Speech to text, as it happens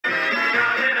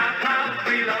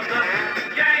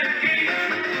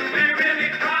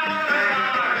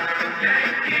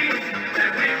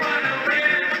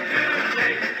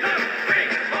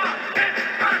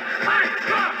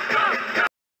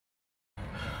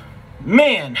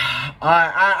Man,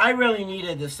 I really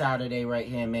needed this Saturday right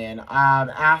here, man.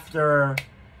 After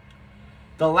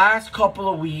the last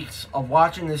couple of weeks of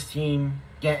watching this team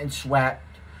getting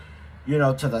swept, you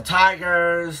know, to the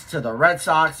Tigers, to the Red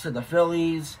Sox, to the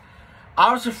Phillies,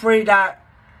 I was afraid that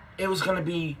it was going to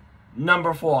be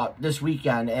number 4 this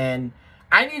weekend. And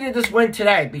I needed this win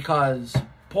today because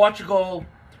Portugal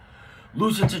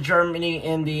losing to Germany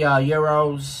in the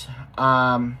Euros.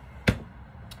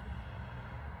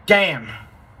 Damn.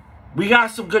 We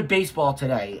got some good baseball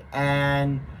today.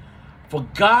 And for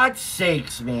God's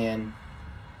sakes, man.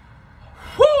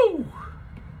 Whoo!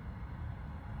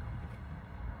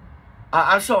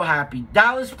 I'm so happy.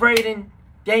 Dallas Braden,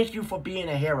 thank you for being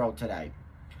a hero today.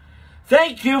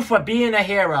 Thank you for being a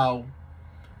hero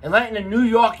and letting the New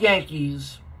York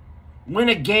Yankees win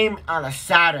a game on a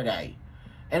Saturday.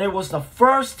 And it was the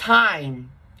first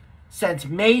time since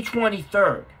May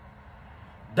 23rd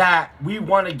that we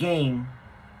won a game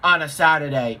on a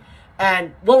Saturday.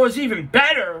 And what was even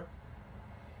better,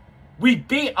 we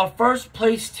beat a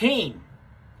first-place team.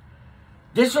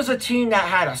 This was a team that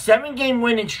had a 7-game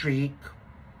winning streak.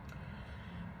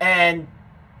 And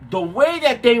the way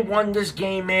that they won this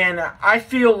game, man, I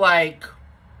feel like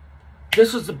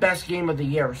this was the best game of the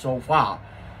year so far.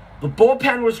 The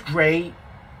bullpen was great.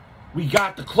 We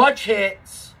got the clutch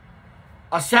hits,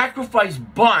 a sacrifice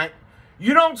bunt.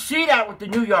 You don't see that with the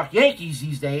New York Yankees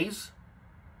these days.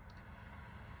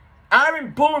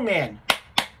 Aaron Boone, man.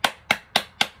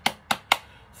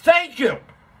 Thank you.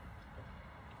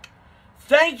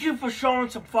 Thank you for showing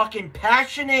some fucking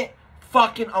passionate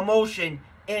fucking emotion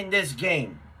in this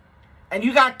game. And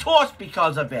you got tossed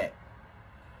because of it.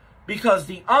 Because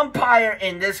the umpire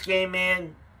in this game,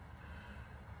 man,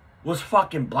 was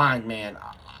fucking blind, man.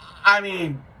 I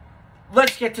mean,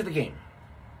 let's get to the game.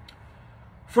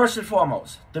 First and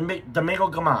foremost, Domingo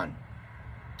Germán.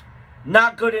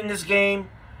 Not good in this game.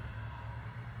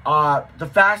 The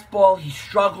fastball, he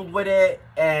struggled with it,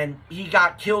 and he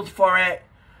got killed for it.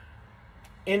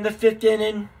 In the 5th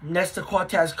inning, Nestor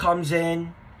Cortez comes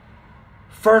in.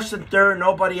 1st and 3rd,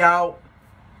 nobody out.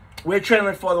 We're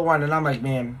trailing 4-1, and I'm like,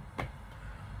 man,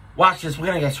 watch this. We're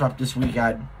going to get swept this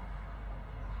weekend.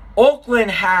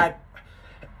 Oakland had,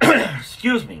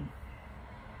 excuse me,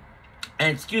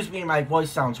 and excuse me, my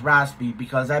voice sounds raspy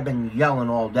because I've been yelling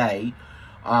all day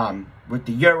with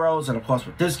the Euros and, of course,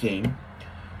 with this game.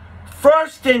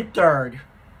 1st and 3rd,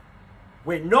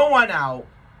 with no one out,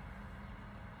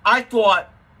 I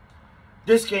thought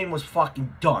this game was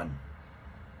fucking done.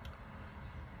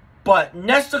 But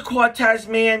Nestor Cortez,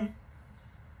 man,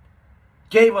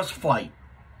 gave us fight.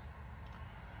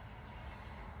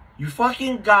 You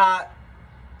fucking got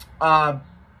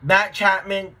Matt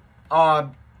Chapman.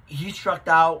 He struck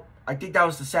out. I think that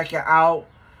was the 2nd out.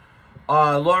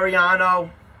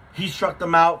 Laureano, he struck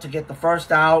them out to get the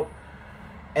 1st out.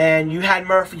 And you had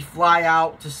Murphy fly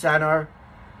out to center.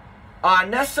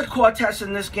 Nestor Cortez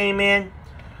in this game, man.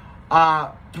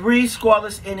 3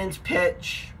 scoreless innings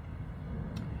pitch.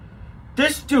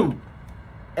 This dude,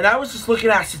 and I was just looking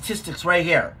at statistics right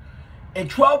here. In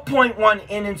 12.1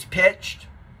 innings pitched,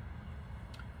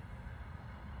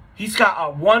 he's got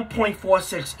a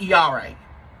 1.46 ERA.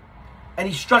 And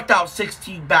he struck out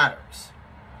 16 batters.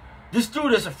 This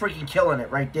dude is a freaking killing it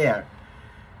right there.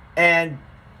 And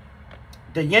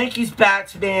the Yankees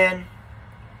bats, man,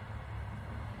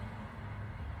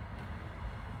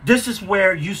 this is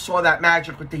where you saw that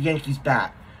magic with the Yankees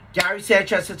bat. Gary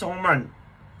Sanchez hits a home run.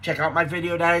 Check out my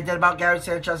video that I did about Gary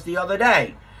Sanchez the other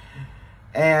day.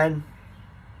 And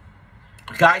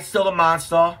guy's still a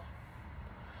monster.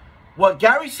 What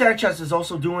Gary Sanchez is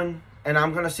also doing, and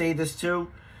I'm going to say this too,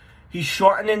 he's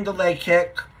shortening the leg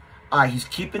kick. He's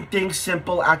keeping things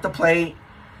simple at the plate.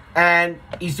 And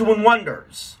he's doing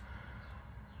wonders.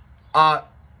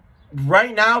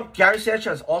 Right now, Gary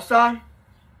Sanchez All-Star,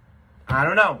 I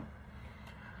don't know.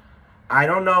 I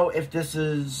don't know if this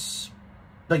is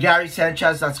the Gary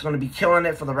Sanchez that's going to be killing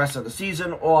it for the rest of the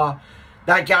season, or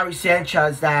that Gary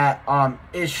Sanchez that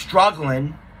is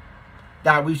struggling,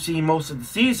 that we've seen most of the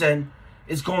season,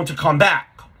 is going to come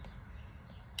back.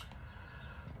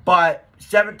 But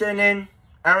 7th inning,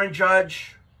 Aaron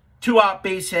Judge, 2-out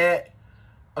base hit,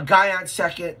 a guy on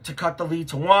second to cut the lead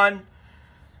to 1,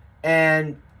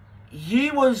 and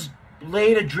he was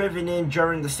later driven in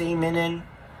during the same inning.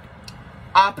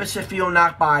 Opposite field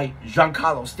knock by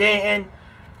Giancarlo Stanton.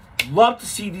 Love to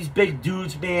see these big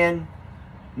dudes, man,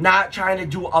 not trying to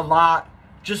do a lot.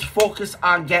 Just focus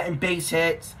on getting base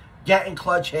hits, getting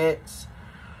clutch hits.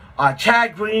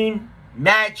 Chad Green,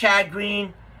 Mad Chad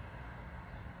Green,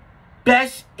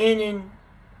 best inning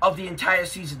of the entire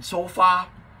season so far.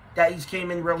 that he's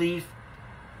came in relief.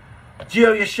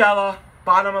 Gio Urshela,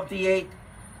 bottom of the 8th,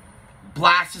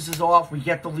 blasts us off. We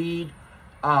get the lead,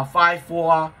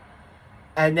 5-4.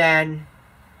 And then,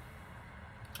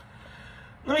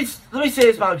 let me say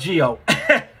this about Gio.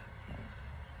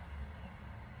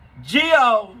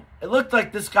 Gio, it looked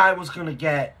like this guy was going to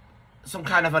get some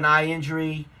kind of an eye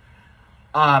injury.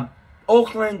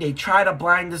 Oakland, they tried to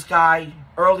blind this guy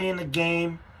early in the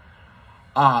game.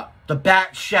 The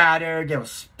bat shattered. There were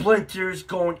splinters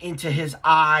going into his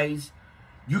eyes.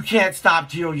 You can't stop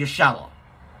Gio Urshela.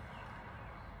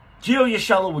 Gio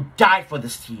Urshela would die for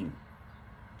this team.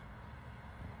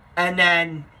 And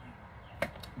then,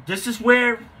 this is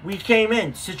where we came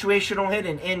in. Situational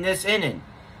hitting in this inning.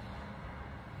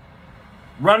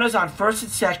 Runners on first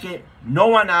and second. No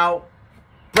one out.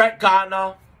 Brett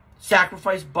Gardner,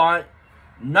 sacrifice bunt.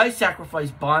 Nice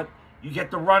sacrifice bunt. You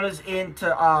get the runners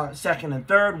into second and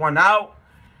third. One out.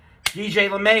 DJ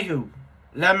LeMahieu,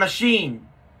 La Machine,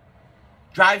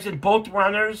 drives in both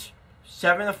runners.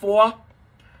 7-4.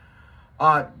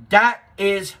 That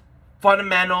is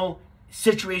fundamental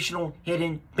situational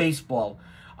hitting baseball.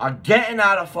 Getting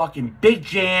out of fucking big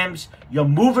jams. You're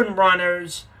moving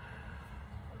runners.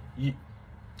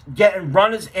 Getting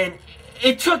runners in.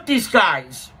 It took these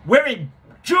guys. We're in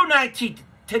June 19th.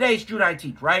 Today's June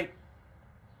 19th, right?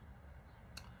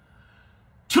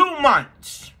 2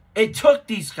 months. It took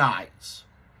these guys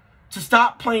to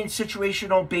stop playing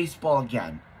situational baseball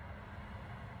again.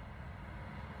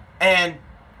 And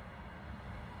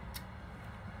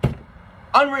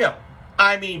unreal.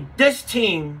 I mean, this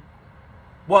team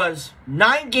was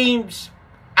 9 games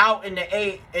out in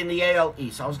the AL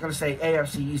East. I was going to say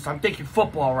AFC East. I'm thinking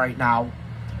football right now.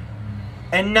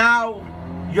 And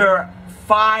now you're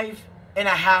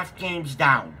 5.5 games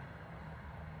down.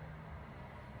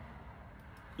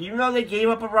 Even though they gave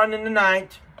up a run in the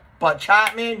 9th, but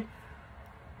Chapman,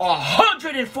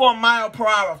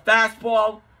 104-mile-per-hour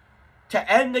fastball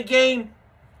to end the game.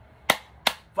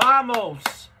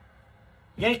 Vamos.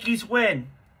 Yankees win.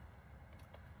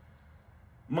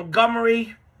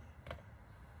 Montgomery,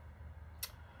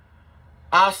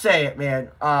 I'll say it, man.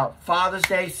 Father's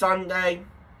Day, Sunday,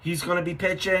 he's going to be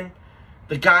pitching.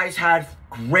 The guys had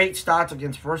great starts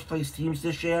against first-place teams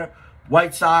this year.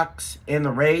 White Sox and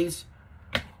the Rays.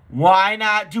 Why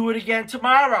not do it again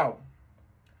tomorrow?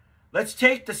 Let's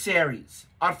take the series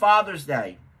on Father's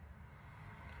Day.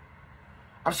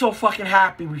 I'm so fucking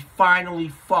happy we finally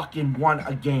fucking won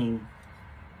a game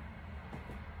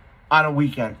on a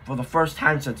weekend for the first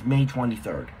time since May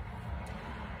 23rd.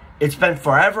 It's been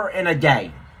forever and a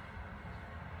day.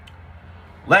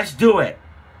 Let's do it.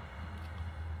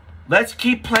 Let's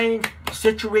keep playing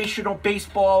situational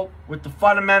baseball with the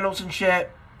fundamentals and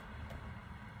shit.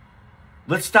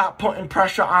 Let's stop putting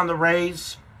pressure on the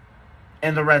Rays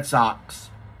and the Red Sox.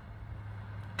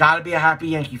 Gotta be a happy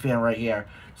Yankee fan right here.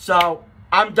 So,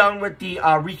 I'm done with the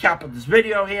recap of this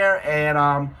video here.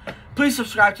 And please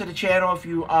subscribe to the channel if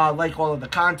you like all of the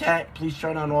content. Please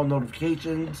turn on all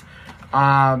notifications.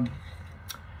 Happy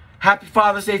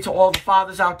Father's Day to all the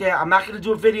fathers out there. I'm not going to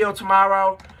do a video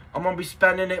tomorrow. I'm going to be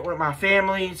spending it with my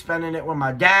family, spending it with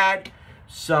my dad.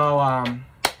 So, I'm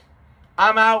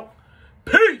out.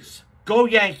 Peace. Go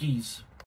Yankees.